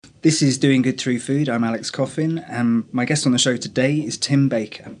This is Doing Good Through Food. I'm Alex Coffin, and my guest on the show today is Tim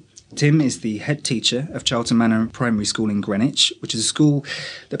Baker. Tim is the head teacher of Charlton Manor Primary School in Greenwich, which is a school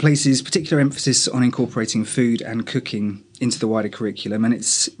that places particular emphasis on incorporating food and cooking into the wider curriculum, and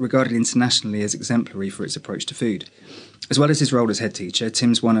it's regarded internationally as exemplary for its approach to food. As well as his role as head teacher,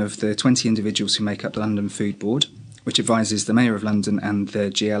 Tim's one of the 20 individuals who make up the London Food Board, which advises the Mayor of London and the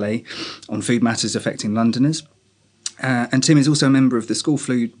GLA on food matters affecting Londoners. And Tim is also a member of the School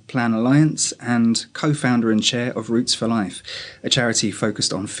Food Plan Alliance and co-founder and chair of Roots for Life, a charity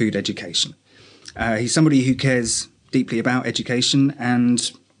focused on food education. He's somebody who cares deeply about education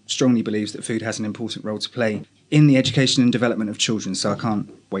and strongly believes that food has an important role to play in the education and development of children. So I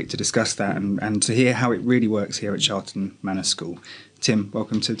can't wait to discuss that and to hear how it really works here at Charlton Manor School. Tim,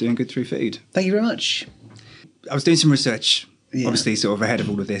 welcome to Doing Good Through Food. Thank you very much. I was doing some research, obviously sort of ahead of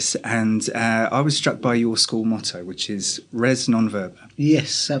all of this, and I was struck by your school motto, which is res non verba.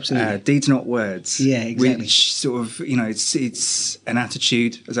 Yes, absolutely. Deeds, not words. Yeah, exactly. Which sort of, it's an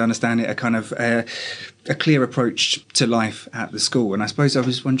attitude, as I understand it, a kind of a clear approach to life at the school. And I suppose I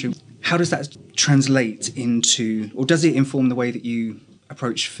was wondering, how does that translate into, or does it inform the way that you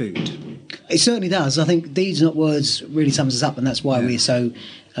approach food? It certainly does. I think deeds, not words really sums us up, and that's why we're so,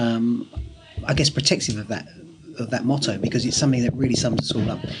 I guess, protective of that motto, because it's something that really sums us all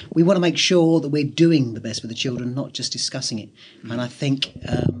up. We want to make sure that we're doing the best for the children, not just discussing it. And I think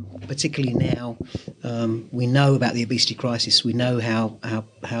particularly now we know about the obesity crisis. We know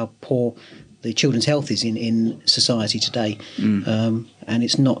how poor the children's health is in society today. And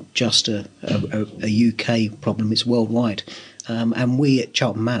it's not just a UK problem, it's worldwide. And we at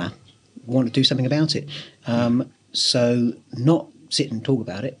Charlton Manor want to do something about it. So not sit and talk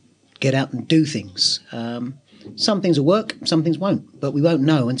about it, get out and do things. Some things will work, some things won't, but we won't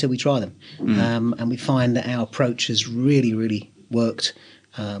know until we try them. And we find that our approach has really, really worked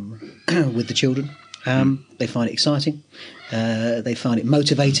with the children. They find it exciting. They find it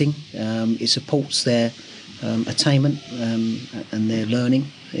motivating. It supports their attainment and their learning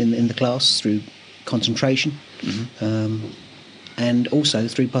in the class through concentration and also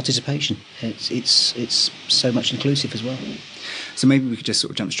through participation. It's so much inclusive as well. So maybe we could just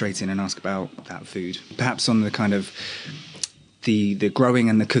sort of jump straight in and ask about that food, perhaps on the kind of the growing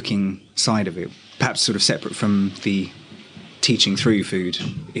and the cooking side of it, perhaps sort of separate from the teaching through food,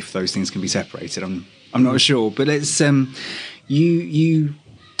 if those things can be separated. I'm not sure, but it's you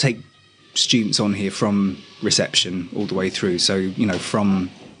take students on here from reception all the way through. So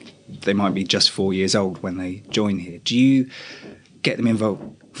from they might be just 4 years old when they join here. Do you get them involved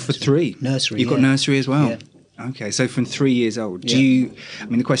for 3? Nursery. You've got nursery as well. Yeah. Okay, so from 3 years old, do you? I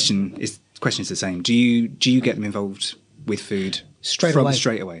mean, the question is the same. Do you get them involved with food straight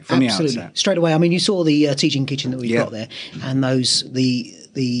away from Absolutely. the outset? Straight away. I mean, you saw the teaching kitchen that we've got there, and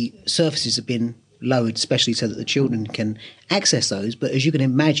the surfaces have been lowered, especially so that the children can access those. But as you can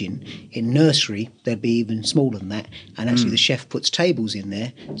imagine, in nursery they'd be even smaller than that, and actually the chef puts tables in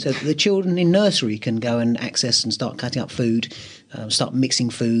there so that the children in nursery can go and access and start cutting up food, start mixing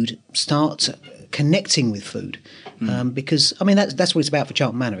food, start connecting with food, because I mean that's what it's about for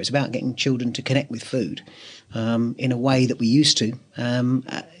Charlton Manor. It's about getting children to connect with food in a way that we used to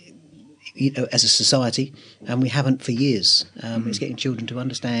as a society, and we haven't for years. It's getting children to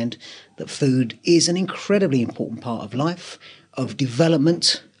understand that food is an incredibly important part of life, of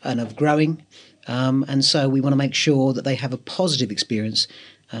development and of growing, and so we want to make sure that they have a positive experience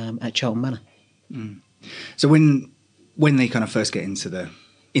at Charlton Manor. So when they kind of first get into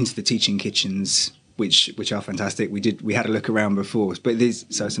the teaching kitchens, which are fantastic. We had a look around before, but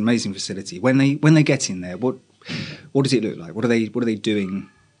it's an amazing facility. When they get in there, what does it look like? What are they doing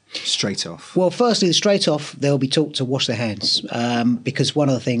straight off? Well, firstly, straight off, they'll be taught to wash their hands, because one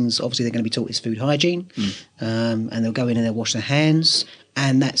of the things obviously they're going to be taught is food hygiene, and they'll go in and they'll wash their hands,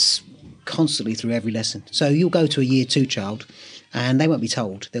 and that's constantly through every lesson. So you'll go to a year 2 child, and they won't be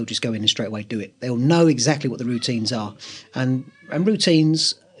told. They'll just go in and straight away do it. They'll know exactly what the routines are. And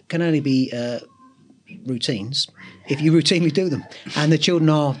routines can only be routines if you routinely do them. And the children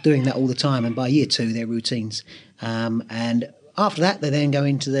are doing that all the time. And by year 2, they're routines. And after that, they then go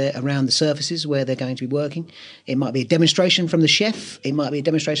into around the surfaces where they're going to be working. It might be a demonstration from the chef. It might be a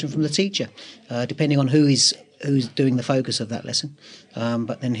demonstration from the teacher, depending on who's doing the focus of that lesson.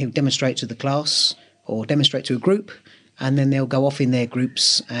 But then he'll demonstrate to the class or demonstrate to a group, and then they'll go off in their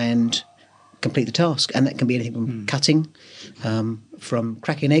groups and complete the task. And that can be anything from cutting, from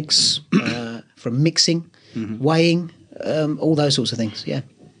cracking eggs, from mixing, weighing, all those sorts of things, yeah.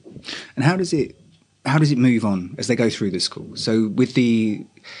 And how does it move on as they go through the school? So with the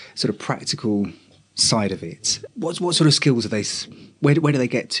sort of practical side of it, what sort of skills are they Where do they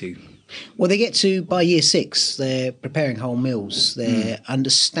get to? Well, they get to, by year 6, they're preparing whole meals. They're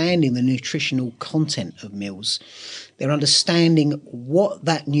understanding the nutritional content of meals. They're understanding what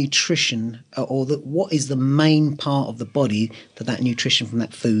that nutrition, what is the main part of the body that nutrition from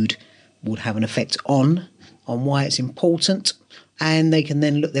that food would have an effect on why it's important. And they can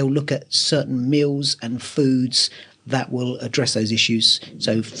then they'll look at certain meals and foods that will address those issues.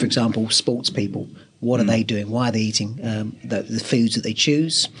 So, for example, sports people, what are they doing? Why are they eating the foods that they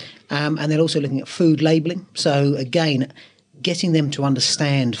choose? And they're also looking at food labelling. So, again, getting them to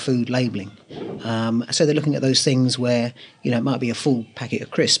understand food labelling. So they're looking at those things where, it might be a full packet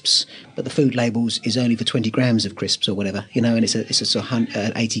of crisps, but the food labels is only for 20 grams of crisps or whatever, and it's a sort of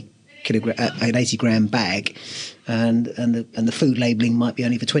an 80 gram bag, and the food labelling might be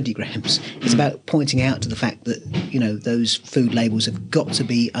only for 20 grams. It's about pointing out to the fact that those food labels have got to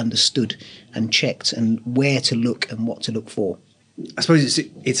be understood and checked, and where to look and what to look for. I suppose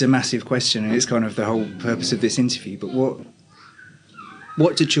it's a massive question, and it's kind of the whole purpose of this interview. But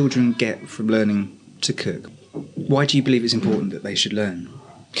what do children get from learning to cook? Why do you believe it's important that they should learn?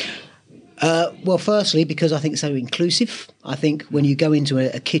 Well, firstly, because I think it's so inclusive. I think when you go into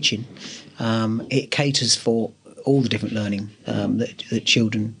a kitchen, it caters for all the different learning that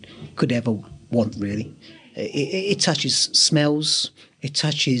children could ever want, really. It touches smells, it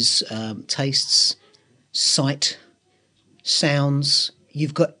touches tastes, sight, sounds.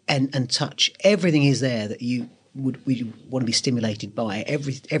 You've got and touch. Everything is there that we want to be stimulated by,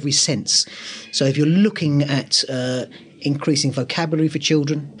 every sense. So if you're looking at increasing vocabulary for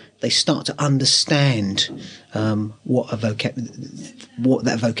children, they start to understand what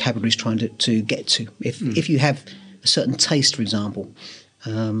that vocabulary is trying to get to. If you have a certain taste, for example,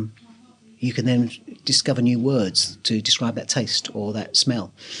 you can then discover new words to describe that taste or that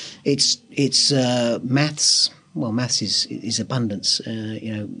smell. It's maths. Well, maths is abundance,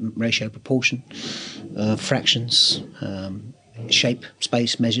 ratio, proportion, fractions, shape,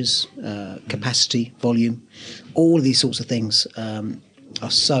 space, measures, capacity, volume. All of these sorts of things are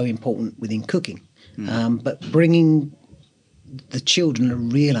so important within cooking. But bringing the children a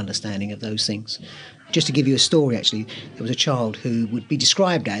real understanding of those things. Just to give you a story, actually, there was a child who would be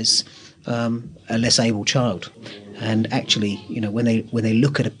described as a less able child. And actually, when they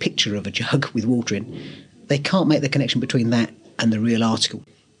look at a picture of a jug with water in, they can't make the connection between that and the real article.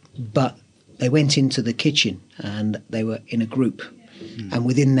 But they went into the kitchen and they were in a group. And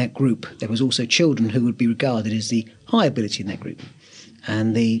within that group, there was also children who would be regarded as the high ability in that group.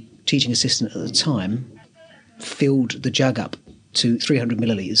 And the teaching assistant at the time filled the jug up to 300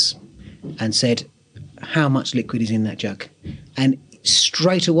 millilitres and said, how much liquid is in that jug? And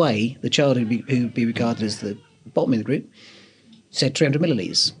straight away, the child who would be regarded as the bottom of the group said 300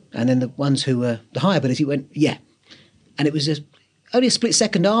 millilitres. And then the ones who were the high ability went, yeah. And it was only a split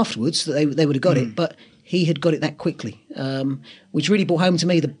second afterwards that they would have got it, but he had got it that quickly, which really brought home to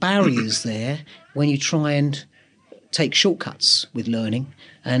me the barriers there when you try and take shortcuts with learning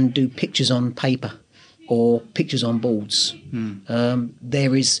and do pictures on paper or pictures on boards.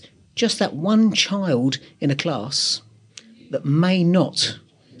 There is just that one child in a class that may not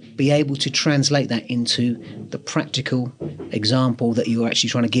be able to translate that into the practical example that you're actually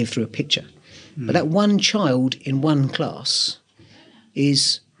trying to give through a picture. But that one child in one class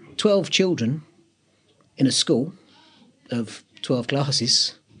is 12 children in a school of 12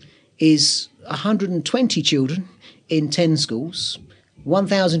 classes, is 120 children in 10 schools,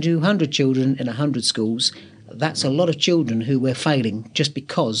 1,200 children in 100 schools. That's a lot of children who we're failing just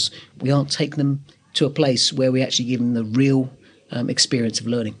because we aren't taking them to a place where we actually give them the real experience of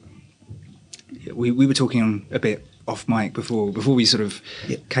learning. We were talking a bit off mic before we sort of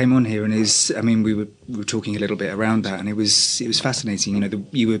came on here, and we were talking a little bit around that, and it was fascinating.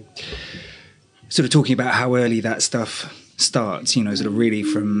 You were sort of talking about how early that stuff starts. Sort of really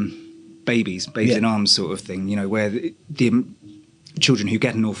from babies in arms sort of thing. Where the children who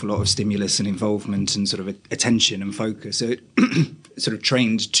get an awful lot of stimulus and involvement and sort of attention and focus are sort of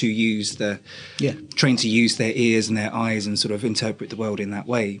trained to use their ears and their eyes and sort of interpret the world in that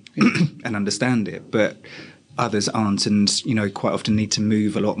way and understand it. But others aren't, and quite often need to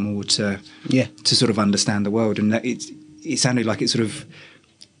move a lot more to sort of understand the world. And it sounded like it's sort of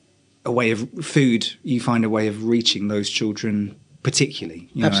a way of food. You find a way of reaching those children particularly.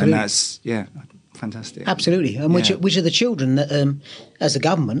 Absolutely. And that's fantastic. Absolutely. And which are the children that, as the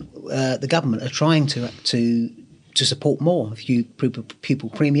government are trying to support more through pupil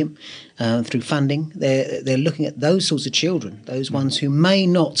premium, through funding. They're looking at those sorts of children, those ones who may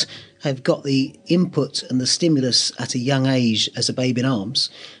not have got the input and the stimulus at a young age as a babe in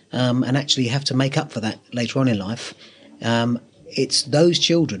arms, and actually have to make up for that later on in life. it's those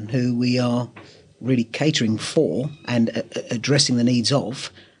children who we are really catering for and addressing the needs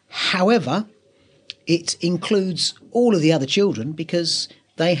of. However, it includes all of the other children because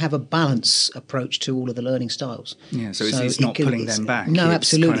they have a balance approach to all of the learning styles. Yeah, so it's not pulling them back. No,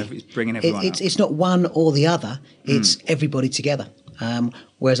 absolutely. It's bringing everyone up. It's not one or the other. It's everybody together.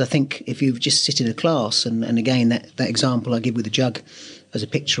 Whereas I think if you just sit in a class, and again, that example I give with the jug as a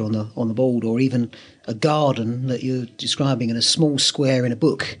picture on the board, or even a garden that you're describing in a small square in a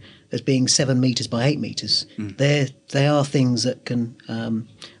book as being 7 metres by 8 metres, they are things that can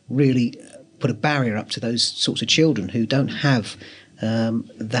really put a barrier up to those sorts of children who don't have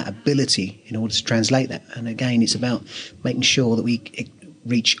that ability in order to translate that. And again, it's about making sure that we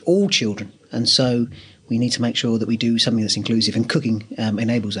reach all children. And so we need to make sure that we do something that's inclusive, and cooking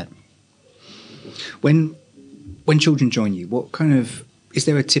enables that. When children join you, what kind of, is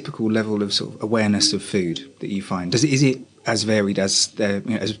there a typical level of sort of awareness of food that you find? Is it as varied as there,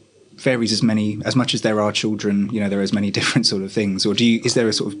 as varies as much as there are children? There are as many different sort of things, or is there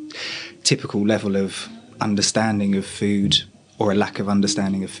a sort of typical level of understanding of food, or a lack of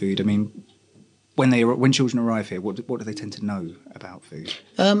understanding of food? I mean, when children arrive here, what do they tend to know about food?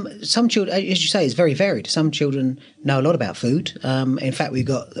 Some children, as you say, it's very varied. Some children know a lot about food. In fact, we've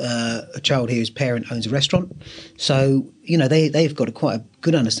got a child here whose parent owns a restaurant, so they've got quite a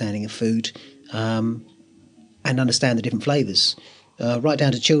good understanding of food and understand the different flavours. Right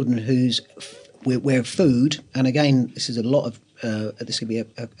down to children where food, and again, this is a lot of this could be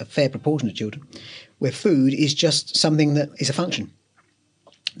a fair proportion of children, where food is just something that is a function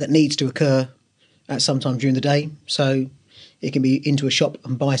that needs to occur at some time during the day. So it can be into a shop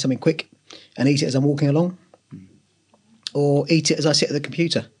and buy something quick and eat it as I'm walking along, or eat it as I sit at the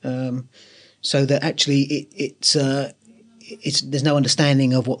computer. So that actually there's no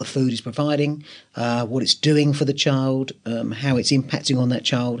understanding of what the food is providing, what it's doing for the child, how it's impacting on that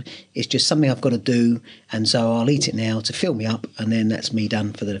child. It's just something I've got to do, and so I'll eat it now to fill me up, and then that's me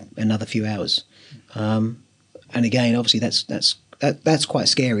done for another few hours. And again, obviously that's quite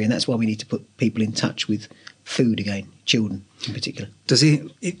scary, and that's why we need to put people in touch with food again, children in particular. Does it,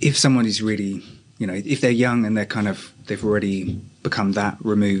 if someone is really, if they're young and they've already become that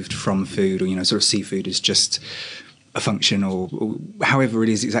removed from food, or sort of see food as just a function, or however it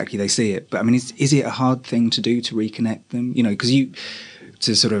is exactly they see it. But I mean, is it a hard thing to do to reconnect them? Because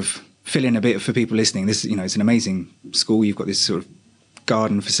to sort of fill in a bit for people listening, this, it's an amazing school. You've got this sort of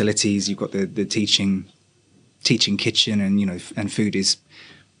garden facilities, you've got the teaching kitchen, and food is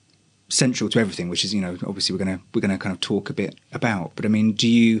central to everything, which is, obviously we're gonna kind of talk a bit about. But I mean,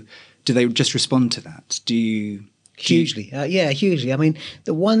 do they just respond to that? Hugely. Hugely. I mean,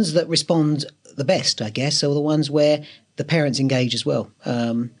 the ones that respond the best, I guess, are the ones where the parents engage as well.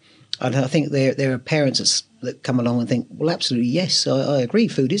 I think there are parents that come along and think, well, absolutely, yes, I agree,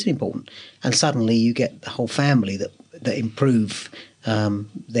 food is important. And suddenly you get the whole family that improve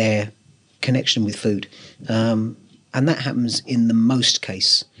their connection with food. And that happens in the most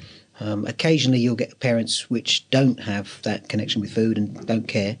case. Occasionally you'll get parents which don't have that connection with food and don't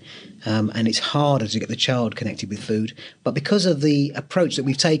care, and it's harder to get the child connected with food. But because of the approach that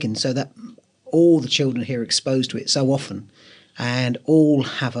we've taken, so that all the children here are exposed to it so often, and all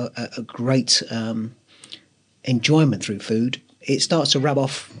have a great enjoyment through food, it starts to rub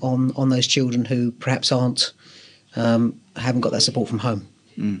off on those children who perhaps haven't got that support from home.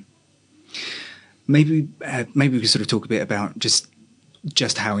 Maybe we could sort of talk a bit about just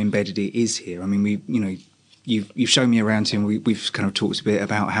how embedded it is here. I mean, you've shown me around here, and we've kind of talked a bit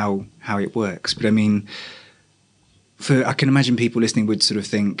about how it works. But I mean, I can imagine people listening would sort of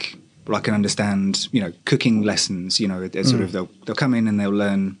think, well, I can understand, cooking lessons. Sort of they'll come in and they'll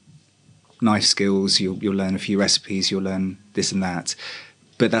learn knife skills. You'll learn a few recipes. You'll learn this and that.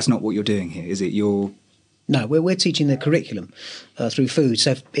 But that's not what you're doing here, is it? No, we're teaching the curriculum through food.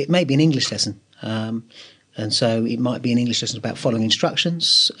 So it may be an English lesson. And so it might be an English lesson about following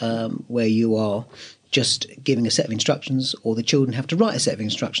instructions, where you are just giving a set of instructions, or the children have to write a set of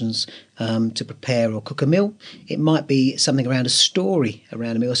instructions to prepare or cook a meal. It might be something around a story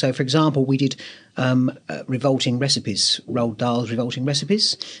around a meal. So, for example, we did revolting recipes, Roald Dahl's revolting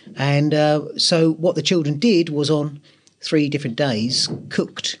recipes. And so what the children did was, on 3 different days,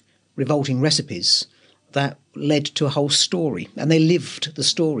 cooked revolting recipes that led to a whole story, and they lived the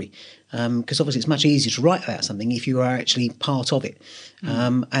story. Because obviously it's much easier to write about something if you are actually part of it.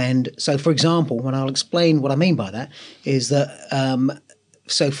 And so, for example, when I'll explain what I mean by that, is that,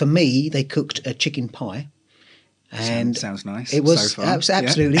 so for me, they cooked a chicken pie. And sounds nice. It was so far.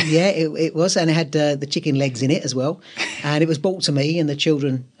 Absolutely, it was, and it had the chicken legs in it as well. And it was brought to me, and the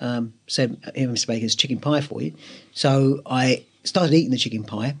children said, "Here, Mr. Baker, it's chicken pie for you." So I started eating the chicken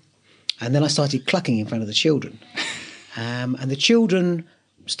pie, and then I started clucking in front of the children. And the children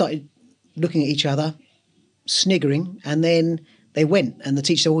started looking at each other, sniggering, and then they went, and the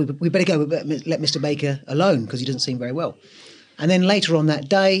teacher said, "Oh, we better go, let Mr. Baker alone because he doesn't seem very well." And then later on that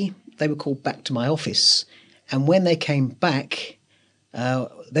day, they were called back to my office, and when they came back,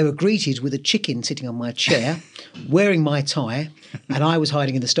 they were greeted with a chicken sitting on my chair, wearing my tie, and I was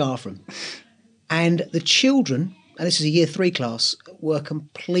hiding in the staff room. And the children, and this is a year 3 class, were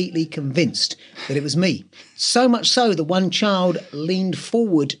completely convinced that it was me. So much so that one child leaned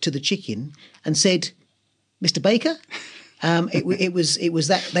forward to the chicken and said, "Mr. Baker?" It was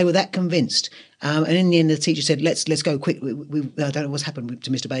that they were that convinced. And in the end, the teacher said, "Let's go quick. I don't know what's happened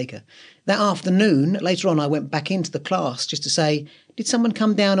to Mr. Baker." That afternoon, later on, I went back into the class just to say, "Did someone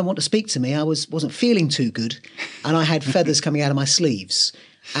come down and want to speak to me? I wasn't feeling too good, and I had feathers coming out of my sleeves."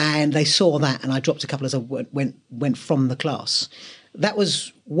 And they saw that, and I dropped a couple as I went from the class. That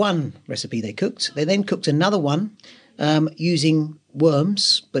was one recipe they cooked. They then cooked another one using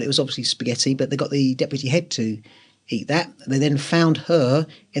worms, but it was obviously spaghetti. But they got the deputy head to eat that. They then found her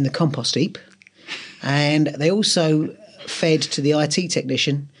in the compost heap, and they also fed to the IT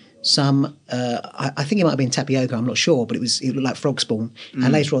technician some. I think it might have been tapioca. I'm not sure, but it looked like frog spawn.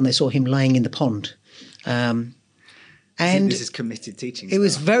 And later on, they saw him laying in the pond. And this is committed teaching. It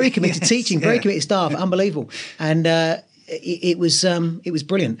was very committed teaching, very committed staff, unbelievable, and it was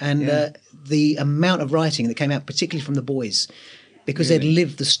brilliant. And the amount of writing that came out, particularly from the boys, because they'd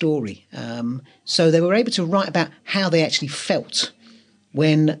lived the story, so they were able to write about how they actually felt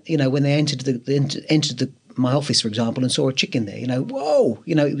when they entered my office, for example, and saw a chicken there. Whoa!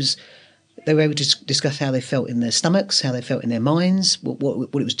 It was. They were able to discuss how they felt in their stomachs, how they felt in their minds,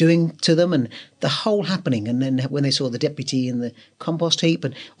 what it was doing to them, and the whole happening. And then when they saw the deputy in the compost heap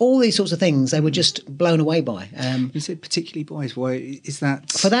and all these sorts of things, they were just blown away by. You said particularly boys. Why is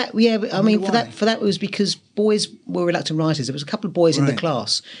that? For that, yeah. I mean, for that it was because boys were reluctant writers. There was a couple of boys in the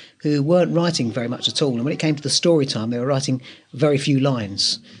class who weren't writing very much at all, and when it came to the story time, they were writing very few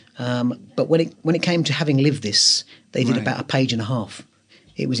lines. But when it came to having lived this, they did about a page and a half.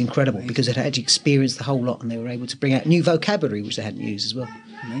 It was incredible because they'd actually experienced the whole lot, and they were able to bring out new vocabulary which they hadn't used as well.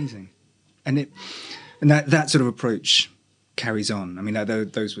 Amazing, and that sort of approach carries on. I mean,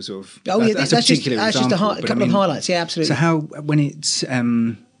 those were sort of that's just a couple of highlights. Yeah, absolutely. So how when it's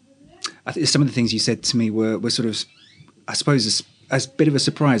I think some of the things you said to me were sort of, I suppose, as a bit of a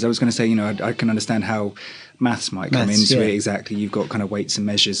surprise. I was going to say, I can understand how maths might come into it. Exactly, you've got kind of weights and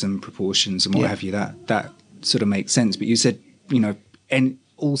measures and proportions and what have you. That sort of makes sense. But you said, and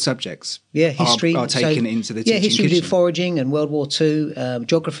all subjects history are taken into the teaching history kitchen. We do foraging and World War II,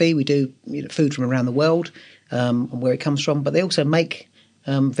 geography, we do food from around the world and where it comes from, but they also make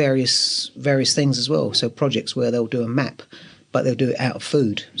various things as well. So projects where they'll do a map, but they'll do it out of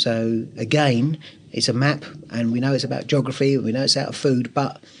food. So again, it's a map, and we know it's about geography, we know it's out of food,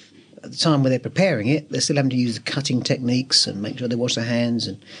 but at the time when they're preparing it, they're still having to use the cutting techniques and make sure they wash their hands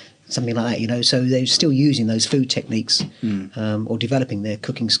and something like that, so they're still using those food techniques or developing their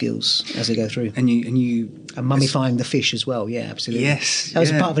cooking skills as they go through. And mummifying the fish as well, yeah, absolutely. Yes. That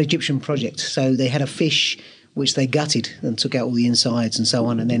was a part of an Egyptian project. So they had a fish which they gutted and took out all the insides and so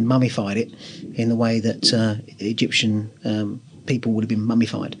on, and then mummified it in the way that Egyptian people would have been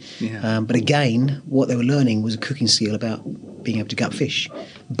mummified. Yeah. But again, what they were learning was a cooking skill about being able to gut fish.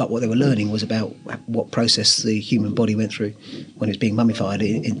 But what they were learning was about what process the human body went through when it was being mummified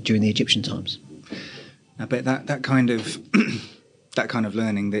during the Egyptian times. I bet that kind of that kind of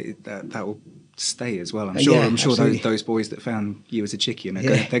learning that will stay as well. I'm sure those boys that found you as a chicken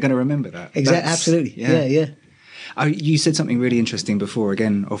they're going to remember that. Exactly, absolutely. Yeah. You said something really interesting before,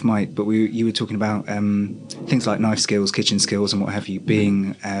 again off mic, but you were talking about things like knife skills, kitchen skills, and what have you,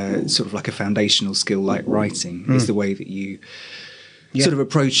 being sort of like a foundational skill, like writing is the way that you sort of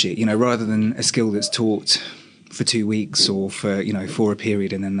approach it. Rather than a skill that's taught for 2 weeks or for a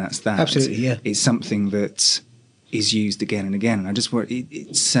period and then that's that. Absolutely, yeah. It's something that is used again and again. And I just want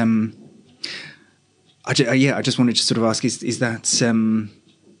it's. I just wanted to sort of ask: is that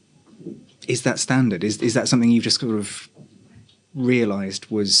standard? Is that something you've just sort of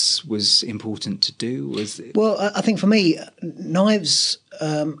realised was important to do? Well, I think for me, knives,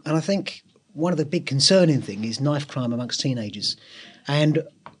 and I think one of the big concerning thing is knife crime amongst teenagers. And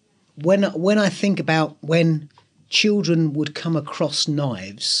when I think about when children would come across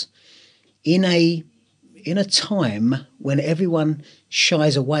knives in a time when everyone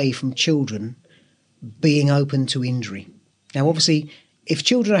shies away from children being open to injury. Now, obviously, if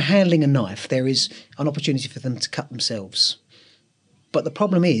children are handling a knife, there is an opportunity for them to cut themselves. But the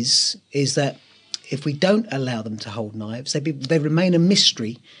problem is that if we don't allow them to hold knives, they remain a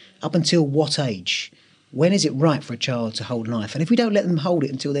mystery up until what age? When is it right for a child to hold a knife? And if we don't let them hold it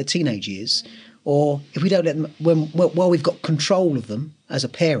until their teenage years, or if we don't let them, while we've got control of them as a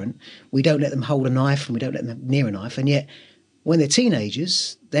parent, we don't let them hold a knife and we don't let them near a knife, and yet when they're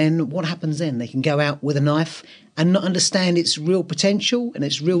teenagers, then what happens then? They can go out with a knife and not understand its real potential and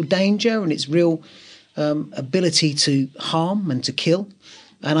its real danger and its real ability to harm and to kill.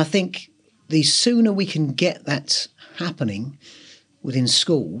 And I think the sooner we can get that happening within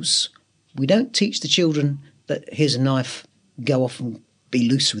schools, we don't teach the children that here's a knife, go off and be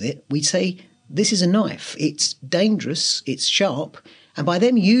loose with it. We say, this is a knife. It's dangerous, it's sharp, and by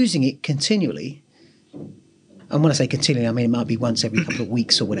them using it continually, and when I say continually, I mean it might be once every couple of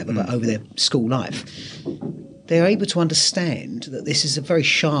weeks or whatever, but over their school life, they're able to understand that this is a very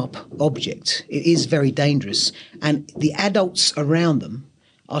sharp object. It is very dangerous, and the adults around them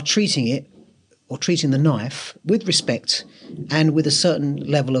are treating it or treating the knife with respect and with a certain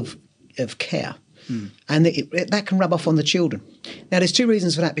level of care. And that can rub off on the children. Now, there's two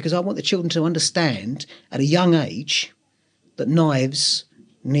reasons for that, because I want the children to understand at a young age that knives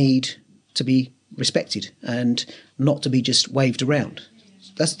need to be respected and not to be just waved around.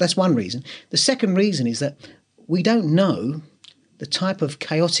 That's one reason. The second reason is that we don't know the type of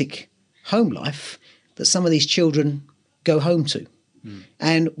chaotic home life that some of these children go home to.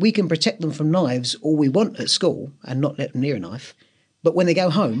 And we can protect them from knives all we want at school and not let them near a knife. But when they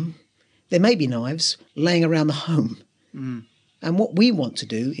go home, there may be knives laying around the home. And what we want to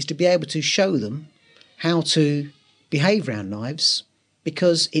do is to be able to show them how to behave around knives,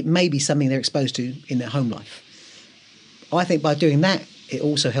 because it may be something they're exposed to in their home life. I think by doing that, it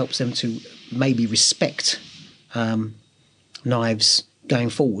also helps them to maybe respect knives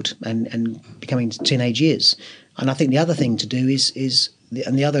going forward and becoming teenage years. And I think the other thing to do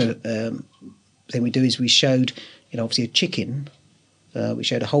the other thing we do is we showed, obviously a chicken. We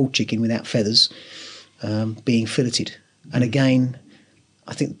showed a whole chicken without feathers being filleted. And again,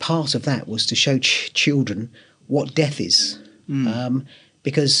 I think part of that was to show children what death is.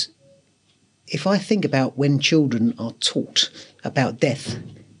 Because if I think about when children are taught about death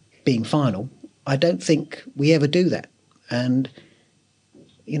being final, I don't think we ever do that. And,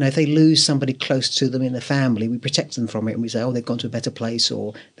 if they lose somebody close to them in the family, we protect them from it and we say, oh, they've gone to a better place,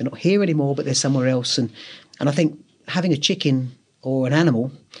 or they're not here anymore, but they're somewhere else. And I think having a chicken or an animal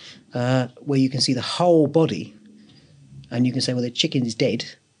where you can see the whole body and you can say, well, the chicken is dead,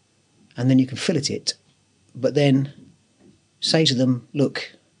 and then you can fillet it, but then say to them,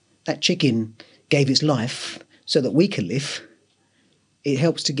 look, that chicken gave its life so that we can live. It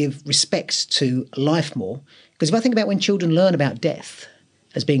helps to give respect to life more. Because if I think about when children learn about death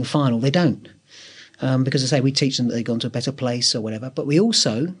as being final, they don't. Because, I say, we teach them that they've gone to a better place or whatever, but we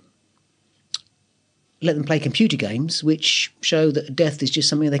also let them play computer games which show that death is just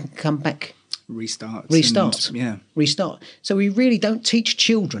something they can come back. Restart. So we really don't teach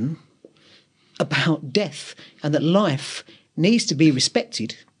children about death and that life needs to be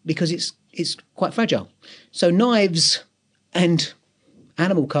respected because it's quite fragile. So knives and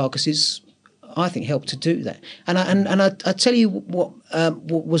animal carcasses, I think, help to do that. And I tell you what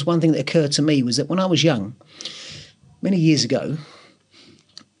was one thing that occurred to me was that when I was young, many years ago,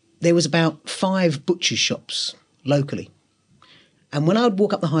 there was about 5 butcher shops locally. And when I would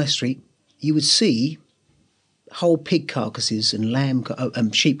walk up the high street, you would see whole pig carcasses and lamb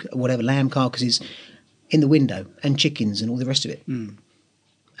carcasses in the window, and chickens and all the rest of it.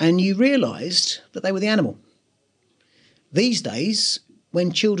 And you realised that they were the animal. These days,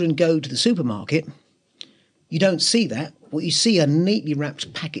 when children go to the supermarket, you don't see that. What you see are neatly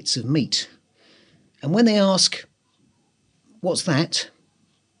wrapped packets of meat. And when they ask, what's that?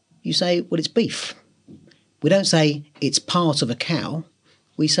 You say, well, it's beef. We don't say it's part of a cow.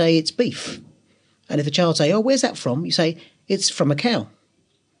 We say it's beef. And if a child say, oh, where's that from? You say, it's from a cow.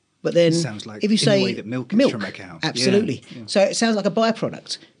 But then, sounds like if you say in the way that milk is from a cow, absolutely. Yeah. So it sounds like a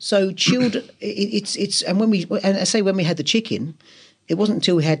byproduct. So children, when we had the chicken, it wasn't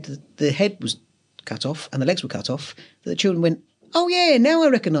until we had the head was cut off and the legs were cut off that the children went, oh yeah, now I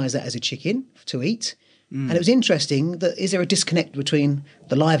recognise that as a chicken to eat. And it was interesting that is there a disconnect between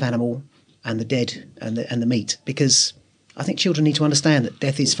the live animal and the dead and the meat? Because I think children need to understand that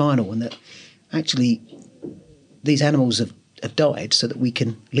death is final and that actually these animals have died so that we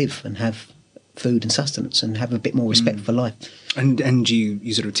can live and have food and sustenance and have a bit more respect for life. And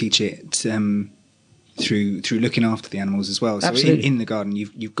you sort of teach it through looking after the animals as well. So Absolutely. In the garden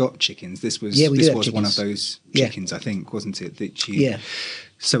you've got chickens. This was one of those chickens, I think, wasn't it?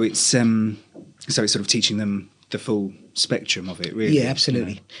 So it's sort of teaching them the full spectrum of it, really. Yeah,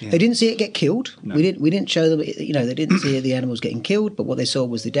 absolutely. You know? Yeah. They didn't see it get killed. No. We didn't show them. You know, they didn't see the animals getting killed, but what they saw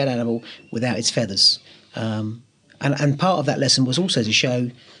was the dead animal without its feathers. And part of that lesson was also to show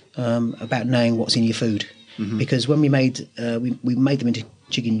about knowing what's in your food, because when we made them into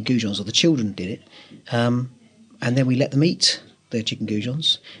chicken goujons, or the children did it, and then we let them eat their chicken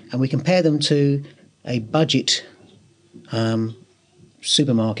goujons, and we compared them to a budget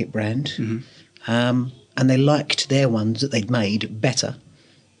supermarket brand, and they liked their ones that they'd made better.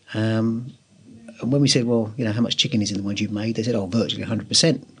 And when we said, well, you know, how much chicken is in the ones you've made, they said, oh, virtually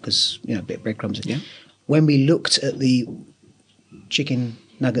 100%, because, you know, a bit of breadcrumbs. Yeah. When we looked at the chicken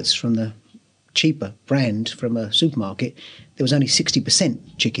nuggets from the cheaper brand from a supermarket, there was only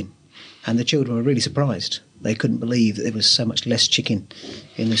 60% chicken, and the children were really surprised. They couldn't believe that there was so much less chicken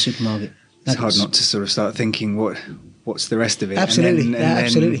in the supermarket. It's hard not to sort of start thinking what's the rest of it. Absolutely, and then,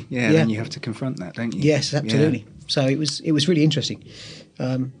 absolutely. Yeah, then you have to confront that, don't you? Yes, absolutely. Yeah. So it was really interesting.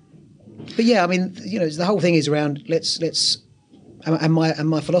 But yeah, I mean, you know, the whole thing is around and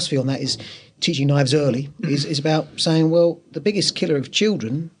my philosophy on that is teaching knives early is about saying, well, the biggest killer of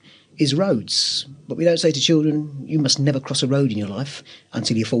children is roads, but we don't say to children, you must never cross a road in your life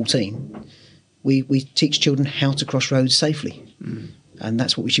until you're 14. We teach children how to cross roads safely, and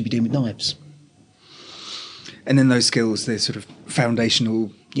that's what we should be doing with knives. And then those skills, they're sort of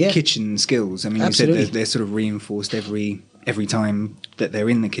foundational kitchen skills. I mean, Absolutely. you said they're sort of reinforced every time that they're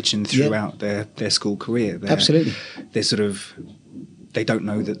in the kitchen throughout their school career. Absolutely. They're sort of, they don't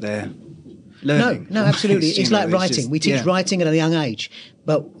know that they're learning. No, absolutely. It's like writing. Just, we teach writing at a young age.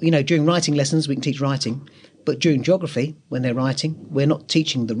 But, you know, during writing lessons, we can teach writing. But during geography, when they're writing, we're not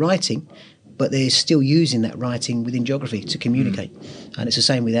teaching the writing, but they're still using that writing within geography to communicate. And it's the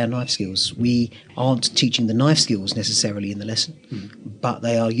same with our knife skills. We aren't teaching the knife skills necessarily in the lesson, but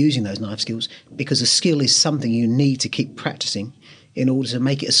they are using those knife skills because a skill is something you need to keep practicing in order to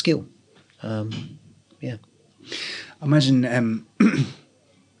make it a skill. Yeah. I imagine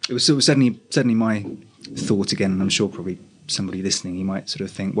it was certainly my thought again, and I'm sure probably somebody listening, you might sort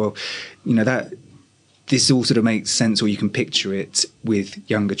of think, well, you know, that this all sort of makes sense, or you can picture it with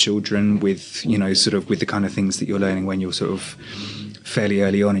younger children, with, you know, sort of with the kind of things that you're learning when you're sort of fairly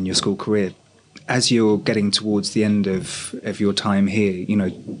early on in your school career. As you're getting towards the end of your time here, you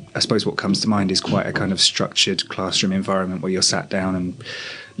know, I suppose what comes to mind is quite a kind of structured classroom environment where you're sat down and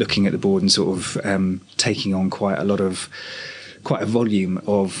looking at the board and sort of taking on quite a volume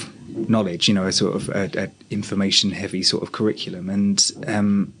of knowledge, you know, a sort of a information heavy sort of curriculum.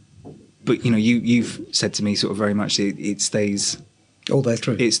 And but, you know, you've said to me sort of very much it stays all the way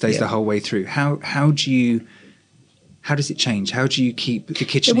through. It stays the whole way through. How does it change? How do you keep the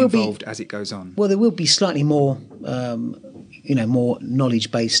kitchen involved as it goes on? Well, there will be slightly more, more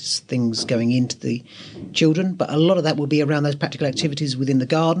knowledge-based things going into the children, but a lot of that will be around those practical activities within the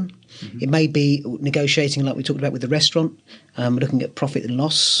garden. It may be negotiating, like we talked about with the restaurant, looking at profit and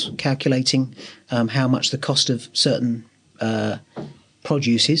loss, calculating how much the cost of certain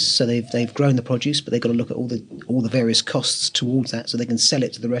produce is. So they've grown the produce, but they've got to look at all the various costs towards that, so they can sell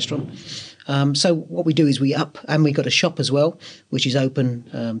it to the restaurant. So what we do is we've got a shop as well, which is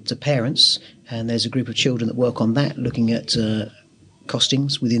open to parents, and there's a group of children that work on that, looking at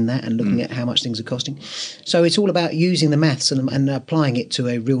costings within that and looking at how much things are costing. So it's all about using the maths and applying it to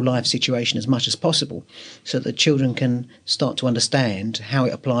a real life situation as much as possible, so that the children can start to understand how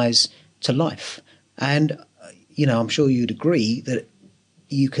it applies to life. And, you know, I'm sure you'd agree that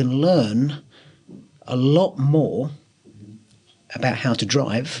you can learn a lot more about how to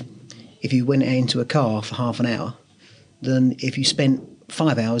drive if you went into a car for half an hour than if you spent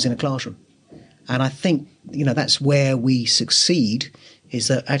 5 hours in a classroom. And I think, you know, that's where we succeed, is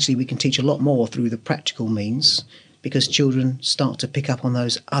that actually we can teach a lot more through the practical means, because children start to pick up on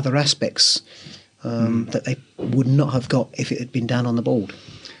those other aspects that they would not have got if it had been done on the board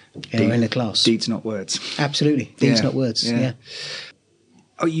or in a class. Deeds, not words. Absolutely. Deeds, not words. Yeah.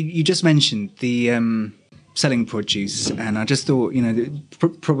 Oh, you just mentioned the selling produce, and I just thought, you know,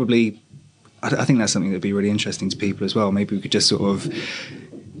 probably I think that's something that'd be really interesting to people as well. Maybe we could just sort of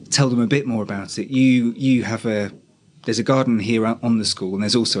tell them a bit more about it. You have there's a garden here on the school, and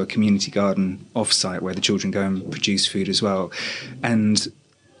there's also a community garden off-site where the children go and produce food as well, and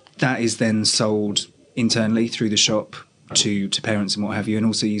that is then sold internally through the shop to parents and what have you, and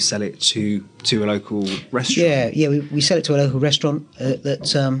also you sell it to a local restaurant. Yeah, we sell it to a local restaurant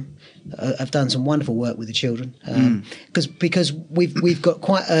that have done some wonderful work with the children, because we've got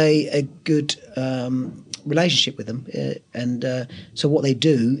quite a good relationship with them, and so what they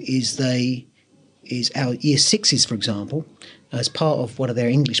do is they is our year sixes, for example, as part of one of their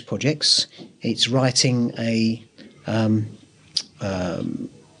English projects, it's writing a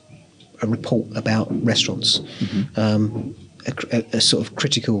report about restaurants. A sort of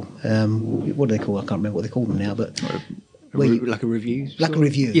critical, what do they call? I can't remember what they call them now, but like a review? Like a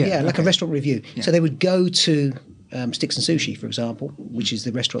review, Yeah, like okay. a restaurant review. Yeah. So they would go to Sticks and Sushi, for example, which is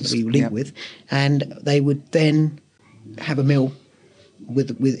the restaurant that we link with, and they would then have a meal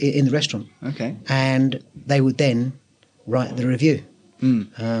with in the restaurant. Okay. And they would then write the review,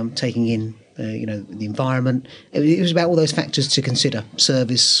 taking in the environment. It was about all those factors to consider: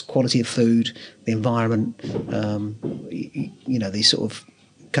 service, quality of food, the environment, these sort of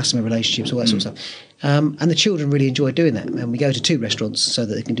customer relationships, all that sort of stuff. And the children really enjoy doing that. And we go to 2 restaurants so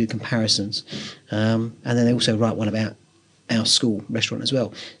that they can do comparisons. And then they also write one about our school restaurant as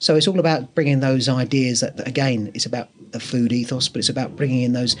well. So it's all about bringing those ideas that again, it's about a food ethos, but it's about bringing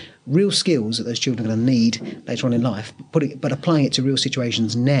in those real skills that those children are going to need later on in life, but applying it to real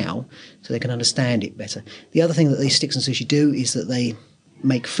situations now so they can understand it better. The other thing that these Sticks and Sushi do is that they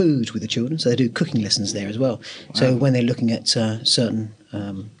make food with the children, so they do cooking lessons there as well. Wow. So when they're looking at certain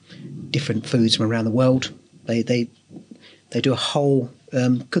different foods from around the world, they do a whole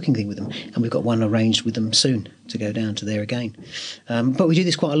cooking thing with them, and we've got one arranged with them soon to go down to there again. But we do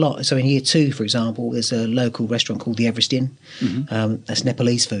this quite a lot. So in year 2, for example, there's a local restaurant called the Everest Inn. That's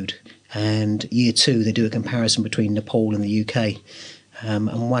Nepalese food, and year 2 they do a comparison between Nepal and the UK,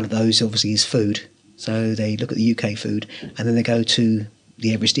 and one of those obviously is food. So they look at the UK food, and then they go to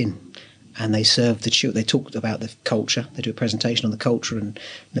the Everest Inn, and they serve the children. They talk about the culture. They do a presentation on the culture and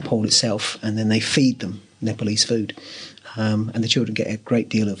Nepal itself, and then they feed them Nepalese food. And the children get a great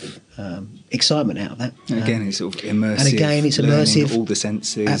deal of excitement out of that. And again, it's sort of immersive. And again, it's immersive. All the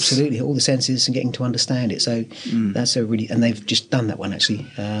senses. Absolutely, all the senses and getting to understand it. So that's a really... And they've just done that one, actually,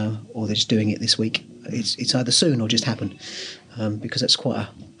 or they're just doing it this week. It's either soon or just happened, because that's quite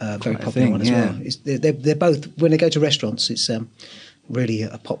a very popular one as well. They're both... When they go to restaurants, it's... really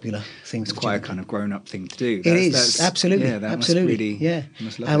a popular thing. It's quite a kind of grown-up thing to do. It is, absolutely. Yeah, that absolutely. Must really, yeah.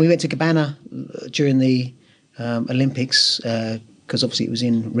 Must love and it. we went to Cabana during the Olympics, because obviously it was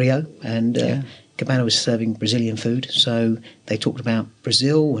in Rio, and Cabana was serving Brazilian food. So they talked about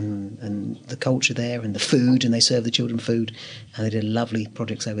Brazil and the culture there and the food, and they served the children food, and they did lovely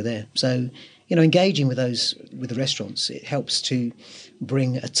projects over there. So, engaging with the restaurants, it helps to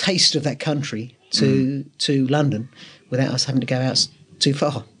bring a taste of that country to London without us having to go out too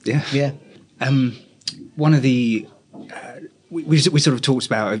far. Yeah. One of the we sort of talked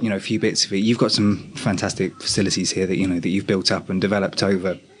about a few bits of it. You've got some fantastic facilities here that that you've built up and developed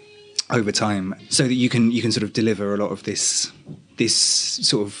over time, so that you can sort of deliver a lot of this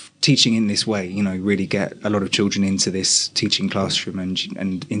sort of teaching in this way. Really get a lot of children into this teaching classroom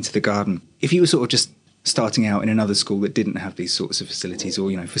and into the garden. If you were sort of just starting out in another school that didn't have these sorts of facilities, or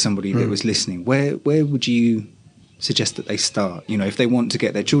for somebody that was listening, where would you suggest that they start? If they want to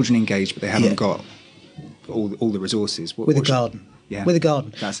get their children engaged but they haven't got all the resources, with a garden. Yeah, with a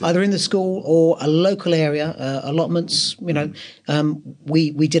garden, either in the school or a local area, allotments. We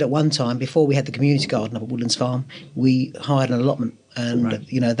did at one time, before we had the community garden up at Woodlands Farm, we hired an allotment, and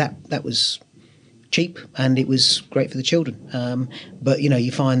that was cheap and it was great for the children. But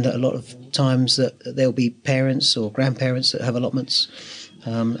you find that a lot of times that there'll be parents or grandparents that have allotments.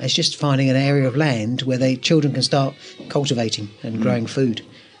 It's just finding an area of land where children can start cultivating and growing food,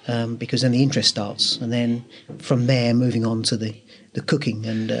 because then the interest starts, and then from there moving on to the cooking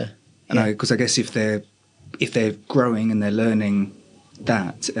because I guess if they're growing and they're learning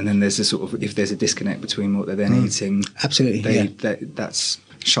that, and then there's if there's a disconnect between what they're then eating, absolutely, that's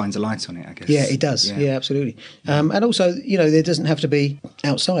shines a light on it, I guess. Yeah, it does. Yeah, absolutely. And also, there doesn't have to be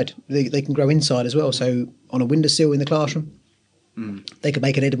outside. They can grow inside as well. So on a windowsill in the classroom, they could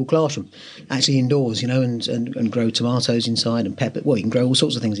make an edible classroom, actually indoors, and grow tomatoes inside and pepper. Well, you can grow all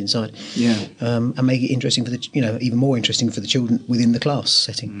sorts of things inside. Yeah. And make it interesting for even more interesting for the children within the class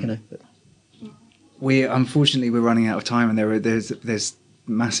setting. Unfortunately we're running out of time, and there's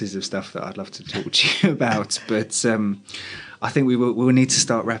masses of stuff that I'd love to talk to you about, but I think we will need to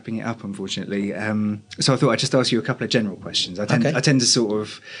start wrapping it up, unfortunately. So I thought I'd just ask you a couple of general questions. I tend to sort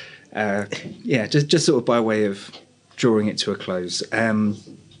of, just sort of by way of drawing it to a close. I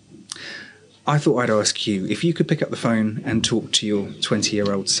thought I'd ask you, if you could pick up the phone and talk to your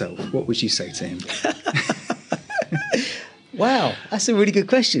 20-year-old self, what would you say to him? Wow, that's a really good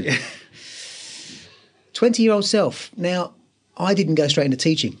question. 20-year-old self. Now, I didn't go straight into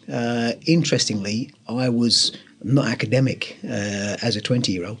teaching. Interestingly, I was not academic as a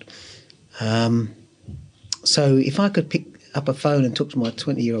 20-year-old. So if I could pick up a phone and talk to my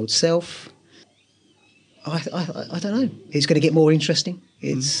 20-year-old self, I don't know. It's going to get more interesting.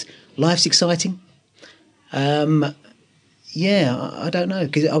 Life's exciting. I don't know,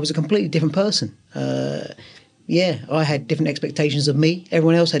 because I was a completely different person. I had different expectations of me.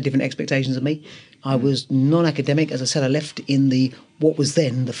 Everyone else had different expectations of me. I was non-academic. As I said, I left in what was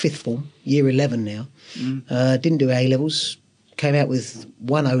then the fifth form, year 11 now. Didn't do A-levels, came out with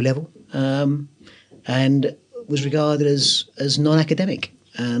one O-level, and was regarded as non-academic.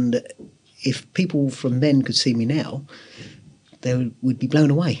 And if people from then could see me now, they would be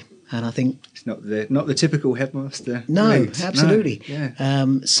blown away. And I think it's not the typical headmaster. No, absolutely. No,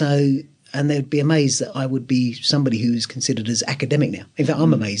 yeah. And they'd be amazed that I would be somebody who's considered as academic now. In fact,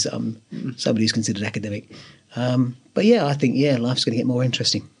 I'm amazed that I'm somebody who's considered academic. But I think life's going to get more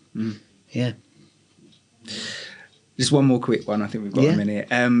interesting. Yeah. Just one more quick one. I think we've got a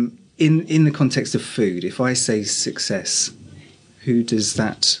minute. In the context of food, if I say success, who do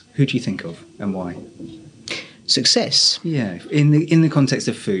you think of and why? Success? Yeah, in the context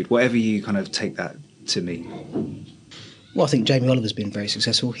of food, whatever you kind of take that to mean. Well, I think Jamie Oliver's been very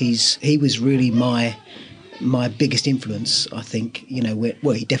successful. He was really my biggest influence, I think. He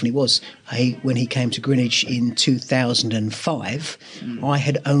definitely was. When he came to Greenwich in 2005, I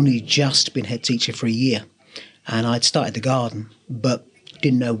had only just been head teacher for a year, and I'd started the garden, but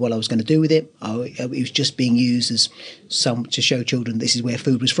didn't know what I was going to do with it. It was just being used as to show children this is where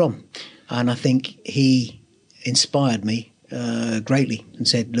food was from, and I think he inspired me greatly and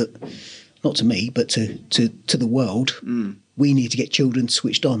said, look, not to me, but to the world, we need to get children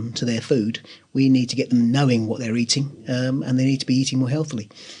switched on to their food. We need to get them knowing what they're eating, and they need to be eating more healthily.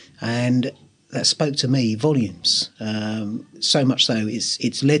 And that spoke to me volumes, so much so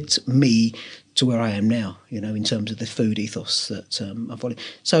it's led me to where I am now, in terms of the food ethos that I follow.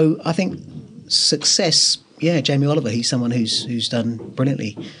 So I think success, Jamie Oliver, he's someone who's done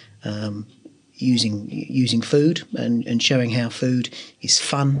brilliantly, using food and showing how food is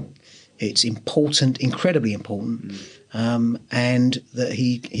fun. It's important, incredibly important, and that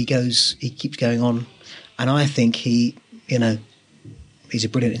he keeps going on, and I think he's a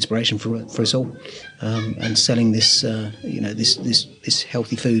brilliant inspiration for us all, and selling this this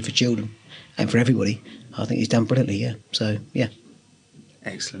healthy food for children and for everybody. I think he's done brilliantly. Yeah. So yeah.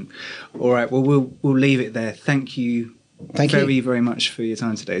 Excellent. All right. Well, we'll leave it there. Thank you. Very much for your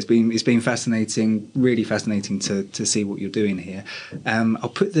time today. It's been fascinating, really fascinating to see what you're doing here. I'll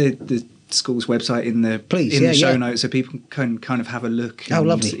put the school's website in the show notes so people can kind of have a look. And,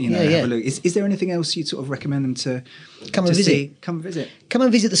 lovely. Have a look. Is there anything else you'd sort of recommend them to come and visit? See? Come and visit. Come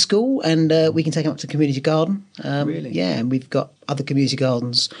and visit the school, and we can take them up to the community garden. Really? Yeah, and we've got other community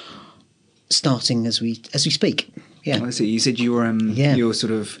gardens starting as we speak. Yeah. Oh, I see. You said you were you're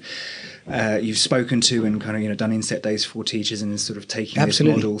sort of. You've spoken to and kind of done inset days for teachers and sort of taking this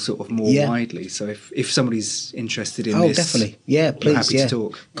model sort of more widely. So if somebody's interested in this, definitely, please, happy to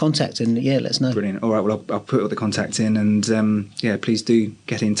talk. Contact and let us know. Brilliant. All right, well I'll put all the contact in and please do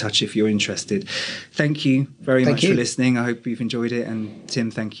get in touch if you're interested. Thank you very much for listening. I hope you've enjoyed it, and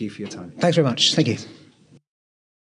Tim, thank you for your time. Thanks very much. Thank you.